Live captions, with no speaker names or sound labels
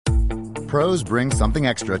Pros bring something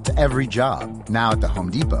extra to every job. Now at the Home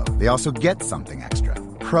Depot, they also get something extra.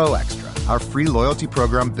 Pro Extra, our free loyalty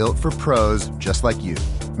program built for pros just like you.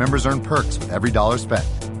 Members earn perks with every dollar spent,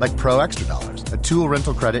 like Pro Extra Dollars, a tool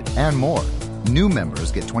rental credit, and more. New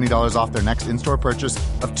members get $20 off their next in-store purchase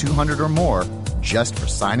of $200 or more just for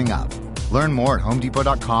signing up. Learn more at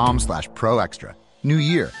homedepot.com/Pro Extra. New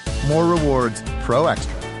year, more rewards, Pro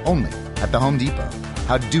Extra, only at the Home Depot.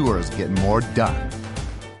 How doers get more done.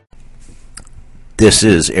 This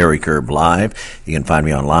is Eric Erb Live. You can find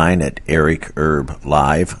me online at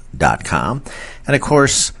ericherblive.com. And, of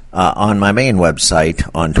course, on my main website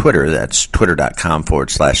on Twitter, that's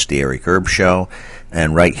twitter.com/The Eric Erb Show.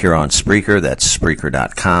 And right here on Spreaker, that's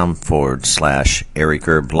Spreaker.com/Eric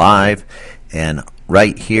Erb Live. And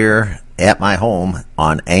right here at my home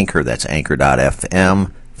on Anchor, that's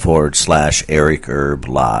Anchor.fm/Eric Erb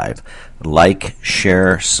Live. Like,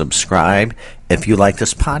 share, subscribe if you like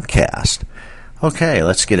this podcast. Okay,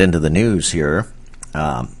 let's get into the news here.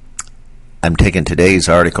 I'm taking today's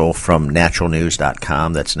article from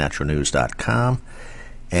naturalnews.com. That's naturalnews.com.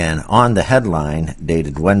 And on the headline,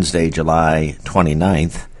 dated Wednesday, July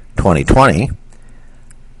 29th, 2020,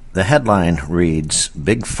 the headline reads,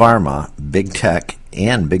 Big Pharma, Big Tech,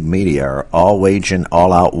 and Big Media are all waging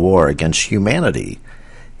all-out war against humanity.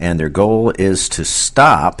 And their goal is to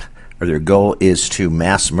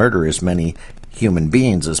mass murder as many human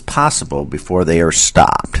beings as possible before they are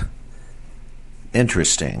stopped.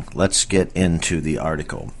 Interesting. Let's get into the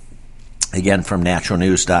article. Again, from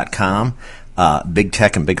naturalnews.com, Big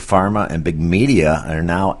Tech and Big Pharma and Big Media are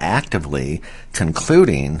now actively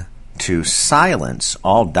concluding to silence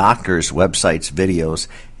all doctors' websites, videos,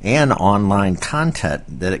 and online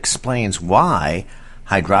content that explains why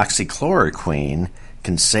hydroxychloroquine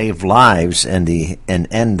can save lives and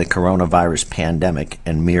end the coronavirus pandemic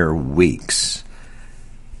in mere weeks.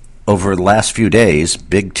 Over the last few days,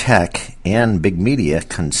 Big Tech and Big Media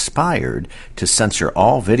conspired to censor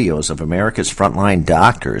all videos of America's frontline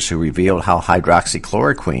doctors who revealed how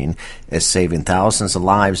hydroxychloroquine is saving thousands of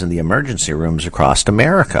lives in the emergency rooms across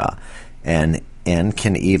America and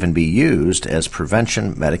can even be used as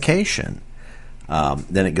prevention medication.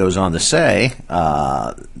 Then it goes on to say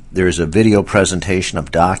there's a video presentation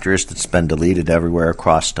of doctors that's been deleted everywhere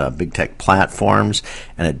across Big Tech platforms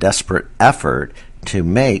in a desperate effort to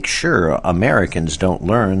make sure Americans don't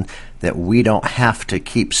learn that we don't have to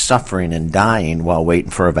keep suffering and dying while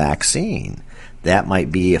waiting for a vaccine. That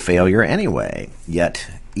might be a failure anyway. Yet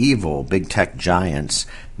evil Big Tech giants,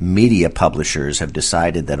 media publishers, have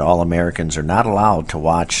decided that all Americans are not allowed to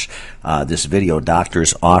watch this video.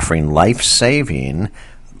 Doctors offering life-saving,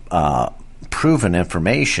 proven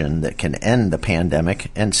information that can end the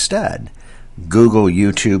pandemic instead. Google,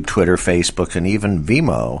 YouTube, Twitter, Facebook, and even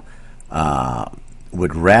Vimeo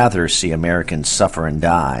would rather see Americans suffer and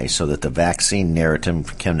die so that the vaccine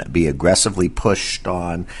narrative can be aggressively pushed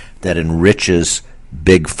on that enriches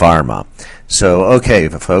Big Pharma. So, okay,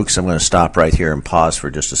 folks, I'm going to stop right here and pause for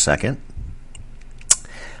just a second.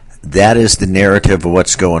 That is the narrative of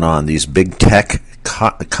what's going on. These big tech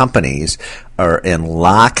companies are in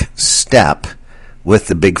lockstep with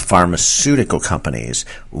the big pharmaceutical companies.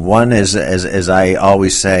 One is, as I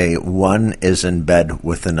always say, one is in bed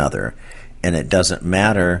with another. And it doesn't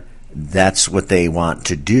matter. That's what they want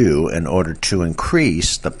to do in order to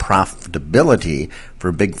increase the profitability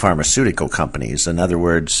for big pharmaceutical companies. In other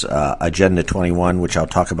words, Agenda 21, which I'll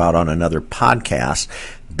talk about on another podcast,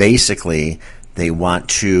 basically they want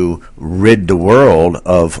to rid the world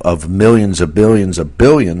of millions of billions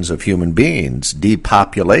of human beings,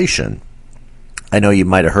 depopulation. I know you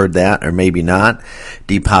might have heard that, or maybe not.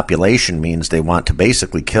 Depopulation means they want to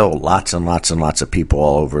basically kill lots and lots and lots of people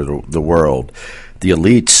all over the world. The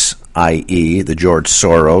elites, i.e. the George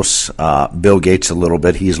Soros, Bill Gates a little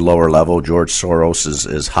bit, he's lower level. George Soros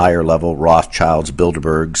is higher level. Rothschilds,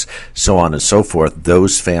 Bilderbergs, so on and so forth.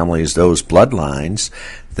 Those families, those bloodlines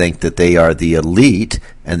think that they are the elite,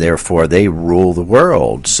 and therefore they rule the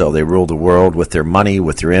world. So they rule the world with their money,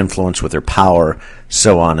 with their influence, with their power,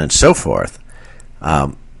 so on and so forth.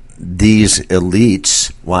 These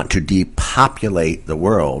elites want to depopulate the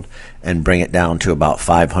world and bring it down to about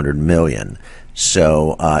 500 million.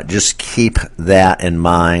 So just keep that in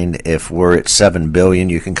mind. If we're at 7 billion,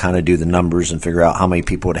 you can kind of do the numbers and figure out how many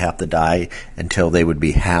people would have to die until they would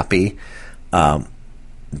be happy.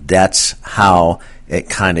 That's how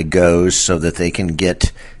it kind of goes, so that they can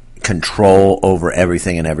get control over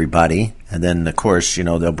everything and everybody. And then, of course,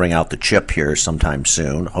 they'll bring out the chip here sometime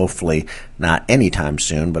soon. Hopefully not anytime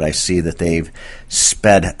soon, but I see that they've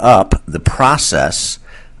sped up the process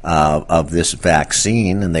of this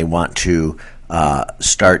vaccine, and they want to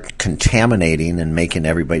start contaminating and making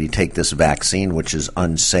everybody take this vaccine, which is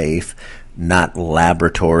unsafe, not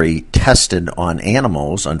laboratory tested on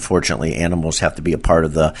animals. Unfortunately, animals have to be a part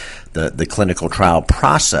of the clinical trial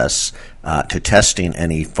process to testing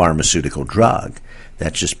any pharmaceutical drug.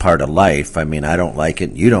 That's just part of life. I mean, I don't like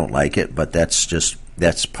it, you don't like it, but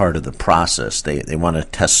that's part of the process. They want to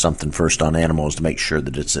test something first on animals to make sure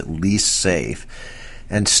that it's at least safe.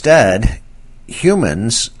 Instead,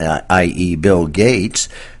 humans, i.e. Bill Gates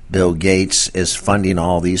is funding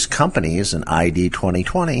all these companies in ID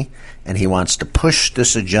 2020, and he wants to push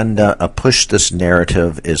this agenda, push this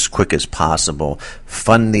narrative as quick as possible,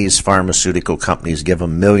 fund these pharmaceutical companies, give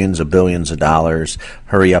them millions of billions of dollars,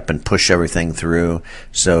 hurry up and push everything through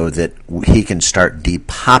so that he can start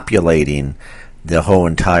depopulating the whole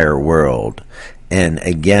entire world. And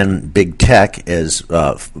again, big tech, as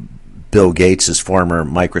Bill Gates is former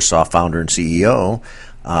Microsoft founder and CEO,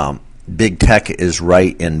 big tech is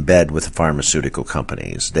right in bed with the pharmaceutical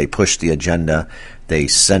companies. They push the agenda. They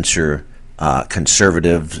censor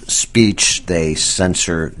conservative speech. They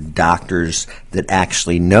censor doctors that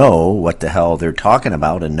actually know what the hell they're talking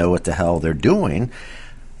about and know what the hell they're doing.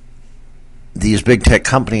 These big tech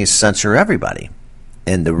companies censor everybody.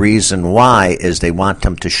 And the reason why is they want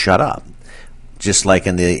them to shut up. Just like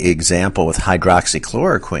in the example with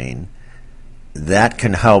hydroxychloroquine, that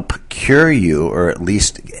can help cure you or at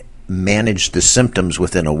least manage the symptoms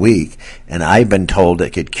within a week. And I've been told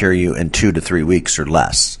it could cure you in 2 to 3 weeks or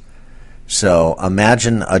less. So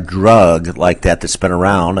imagine a drug like that that's been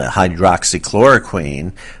around.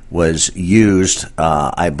 Hydroxychloroquine was used,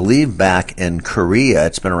 I believe, back in Korea.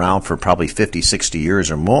 It's been around for probably 50, 60 years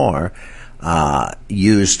or more.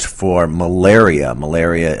 Used for malaria.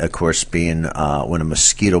 Malaria, of course, being when a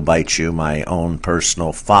mosquito bites you. My own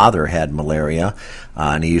personal father had malaria,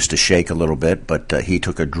 and he used to shake a little bit, but he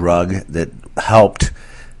took a drug that helped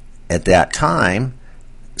at that time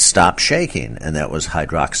stop shaking, and that was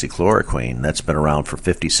hydroxychloroquine. That's been around for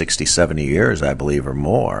 50, 60, 70 years, I believe, or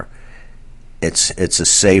more. It's a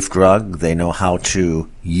safe drug. They know how to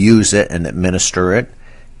use it and administer it.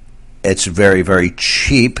 It's very, very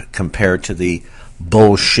cheap compared to the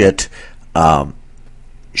bullshit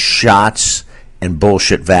shots and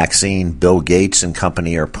bullshit vaccine Bill Gates and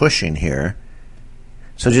company are pushing here.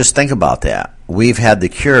 So just think about that. We've had the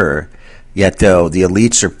cure, yet though the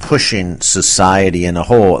elites are pushing society in a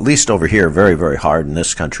whole, at least over here, very, very hard in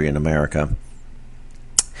this country in America,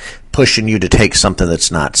 pushing you to take something that's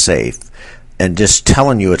not safe. And just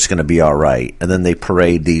telling you it's going to be all right. And then they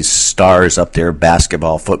parade these stars up there,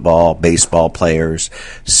 basketball, football, baseball players,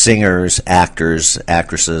 singers, actors,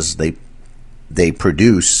 actresses. They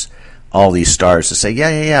produce all these stars to say,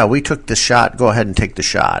 yeah, we took the shot. Go ahead and take the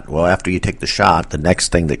shot. Well, after you take the shot, the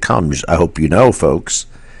next thing that comes, I hope you know, folks,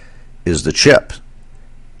 is the chip.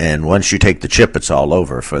 And once you take the chip, it's all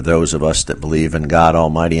over. For those of us that believe in God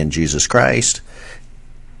Almighty and Jesus Christ,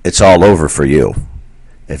 it's all over for you.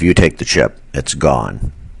 If you take the chip, it's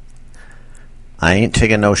gone. I ain't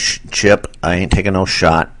taking no chip. I ain't taking no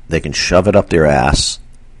shot. They can shove it up their ass.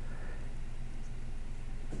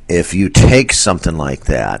 If you take something like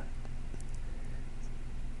that,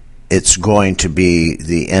 it's going to be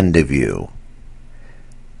the end of you.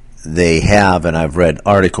 They have, and I've read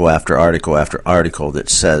article after article after article that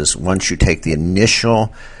says once you take the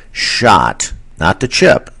initial shot, not the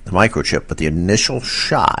chip, the microchip, but the initial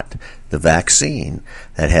shot, the vaccine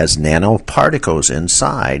that has nanoparticles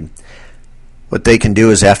inside, what they can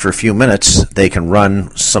do is after a few minutes, they can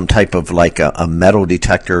run some type of like a metal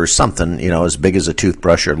detector or something, as big as a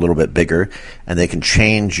toothbrush or a little bit bigger, and they can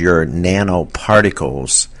change your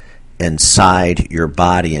nanoparticles inside your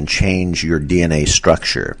body and change your DNA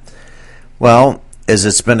structure. Well, as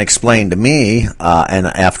it's been explained to me, and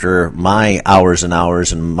after my hours and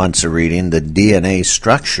hours and months of reading, the DNA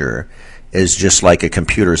structure is just like a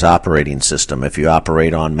computer's operating system. If you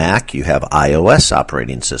operate on Mac, you have iOS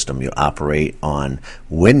operating system. You operate on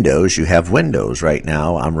Windows, you have Windows. Right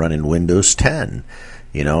now, I'm running Windows 10,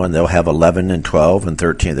 and they'll have 11 and 12 and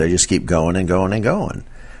 13. They just keep going and going and going.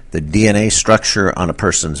 The DNA structure on a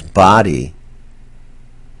person's body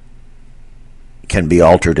can be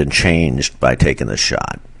altered and changed by taking the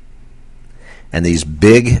shot. And these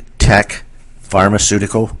big tech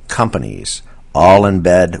pharmaceutical companies, all in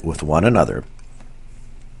bed with one another,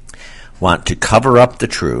 want to cover up the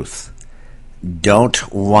truth,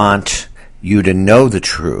 don't want you to know the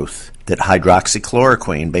truth, that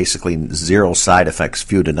hydroxychloroquine, basically zero side effects,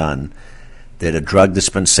 few to none, that a drug that's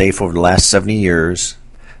been safe over the last 70 years,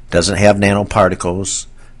 doesn't have nanoparticles,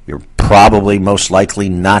 You're probably most likely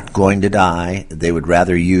not going to die. They would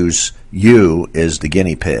rather use you as the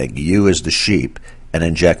guinea pig, you as the sheep, and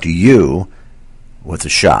inject you with a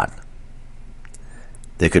shot.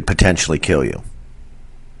 They could potentially kill you.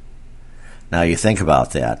 Now you think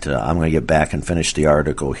about that. I'm going to get back and finish the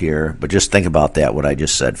article here, but just think about that, what I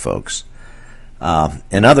just said, folks.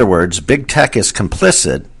 In other words, big tech is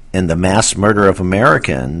complicit in the mass murder of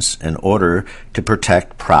Americans in order to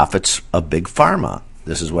protect profits of big pharma.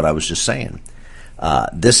 This is what I was just saying.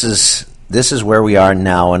 This is where we are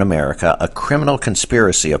now in America, a criminal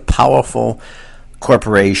conspiracy of powerful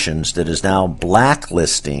corporations that is now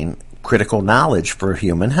blacklisting critical knowledge for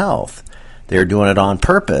human health. They're doing it on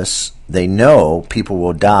purpose. They know people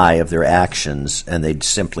will die of their actions, and they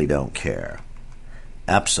simply don't care.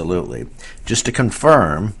 Absolutely. Just to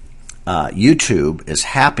confirm, YouTube is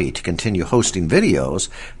happy to continue hosting videos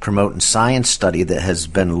promoting science study that has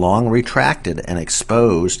been long retracted and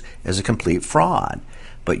exposed as a complete fraud.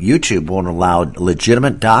 But YouTube won't allow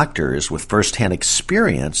legitimate doctors with firsthand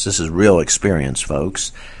experience, this is real experience,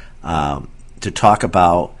 folks, to talk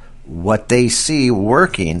about what they see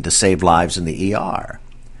working to save lives in the ER.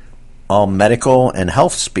 All medical and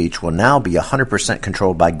health speech will now be 100%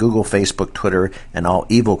 controlled by Google, Facebook, Twitter, and all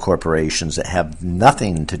evil corporations that have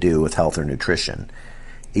nothing to do with health or nutrition.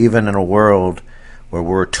 Even in a world where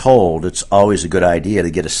we're told it's always a good idea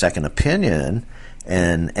to get a second opinion,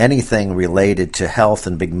 and anything related to health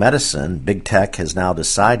and big medicine, big tech has now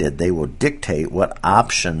decided they will dictate what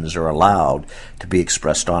options are allowed to be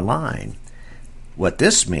expressed online. What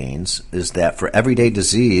this means is that for everyday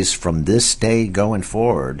disease from this day going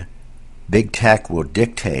forward, big tech will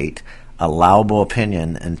dictate allowable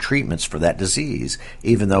opinion and treatments for that disease,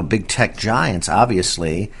 even though big tech giants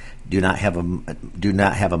obviously do not have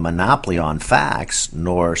a monopoly on facts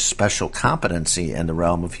nor special competency in the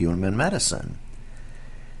realm of human medicine.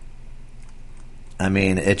 I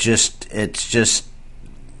mean, it's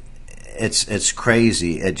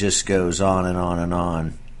crazy. It just goes on and on and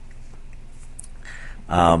on.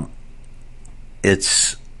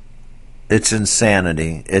 It's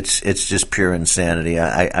insanity. It's just pure insanity.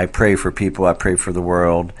 I pray for people. I pray for the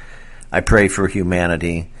world. I pray for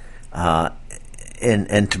humanity.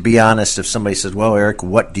 And to be honest, if somebody says, well, Eric,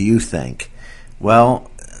 what do you think?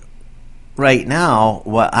 Well, right now,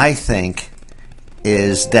 what I think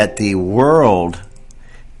is that the world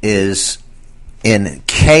is in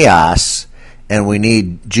chaos, and we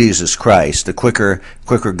need Jesus Christ. The quicker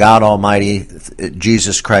God Almighty,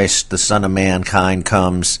 Jesus Christ, the Son of Mankind,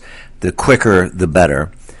 comes, the quicker, the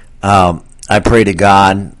better. I pray to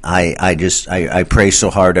God. I pray so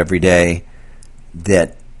hard every day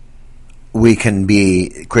that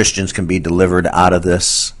Christians can be delivered out of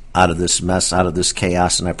this mess, out of this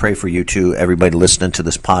chaos. And I pray for you too, everybody listening to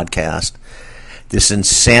this podcast. This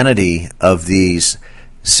insanity of these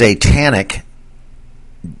satanic,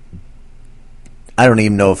 I don't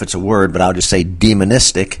even know if it's a word, but I'll just say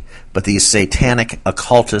demonistic, but these satanic,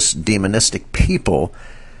 occultist, demonistic people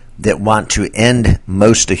that want to end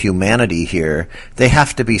most of humanity here, they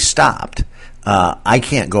have to be stopped. I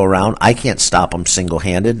can't go around, I can't stop them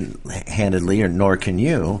single-handedly, or nor can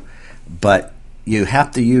you, but you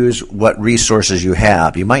have to use what resources you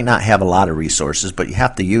have. You might not have a lot of resources, but you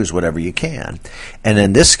have to use whatever you can. And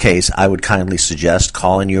in this case, I would kindly suggest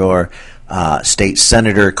calling your state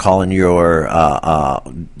senator, calling your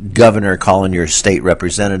governor, calling your state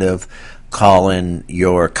representative, calling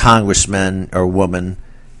your congressman or woman,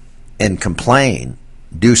 and complain.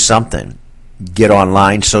 Do something. Get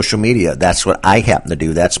online, social media. That's what I happen to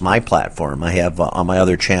do. That's my platform. I have on my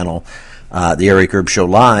other channel, the Eric Erb Show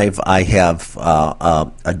Live, I have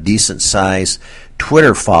a decent-sized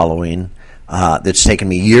Twitter following that's taken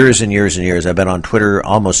me years and years and years. I've been on Twitter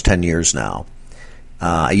almost 10 years now.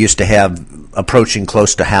 I used to have approaching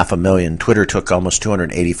close to 500,000. Twitter took almost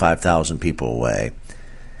 285,000 people away.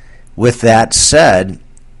 With that said,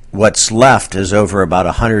 what's left is over about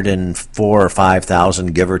 104 or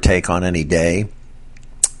 5,000, give or take, on any day.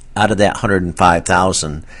 Out of that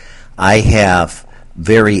 105,000, I have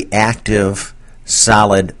very active,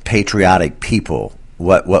 solid, patriotic people.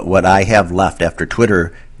 What I have left after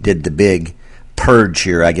Twitter did the big purge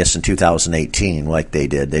here, I guess in 2018, like they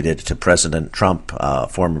did. They did it to President Trump,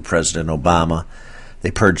 former President Obama. They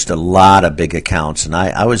purged a lot of big accounts, and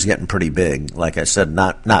I was getting pretty big. Like I said,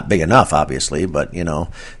 not big enough, obviously, but,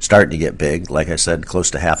 starting to get big. Like I said, close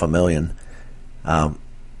to 500,000.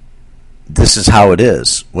 This is how it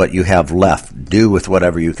is. What you have left, do with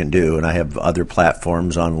whatever you can do. And I have other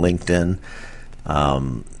platforms on LinkedIn.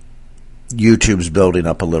 YouTube's building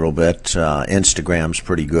up a little bit. Instagram's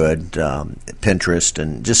pretty good. Pinterest,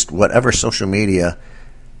 and just whatever social media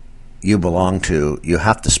you belong to, you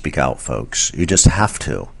have to speak out, folks. You just have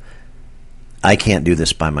to. I can't do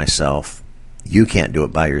this by myself. You can't do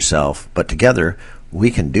it by yourself. But together,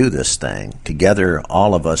 we can do this thing. Together,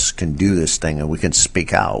 all of us can do this thing, and we can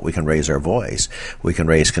speak out. We can raise our voice. We can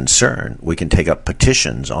raise concern. We can take up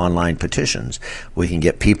petitions, online petitions. We can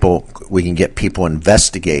get people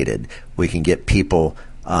investigated. We can get people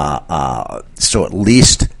so at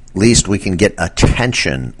least we can get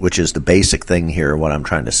attention, which is the basic thing here, what I'm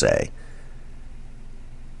trying to say.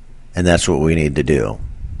 And that's what we need to do.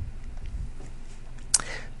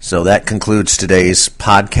 So that concludes today's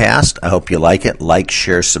podcast. I hope you like it. Like,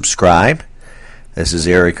 share, subscribe. This is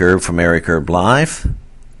Eric Erb from Eric Erb Live.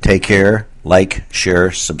 Take care. Like, share,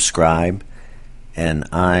 subscribe. And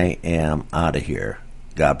I am out of here.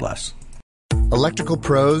 God bless. Electrical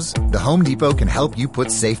pros, the Home Depot can help you put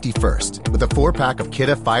safety first with a 4-pack of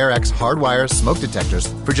Kidde FireX hardwire smoke detectors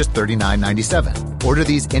for just $39.97. Order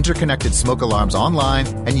these interconnected smoke alarms online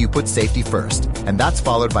and you put safety first. And that's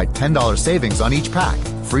followed by $10 savings on each pack,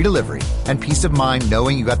 free delivery, and peace of mind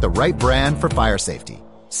knowing you got the right brand for fire safety.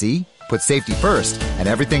 See? Put safety first and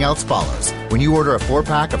everything else follows when you order a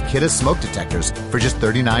 4-pack of Kidde smoke detectors for just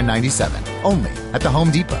 $39.97. Only at the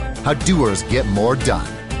Home Depot. How doers get more done.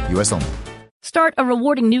 U.S. only. Start a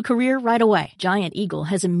rewarding new career right away. Giant Eagle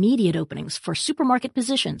has immediate openings for supermarket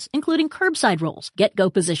positions, including curbside roles,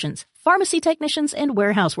 get-go positions, pharmacy technicians, and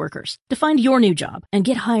warehouse workers. To find your new job and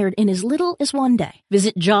get hired in as little as one day,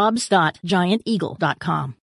 visit jobs.gianteagle.com.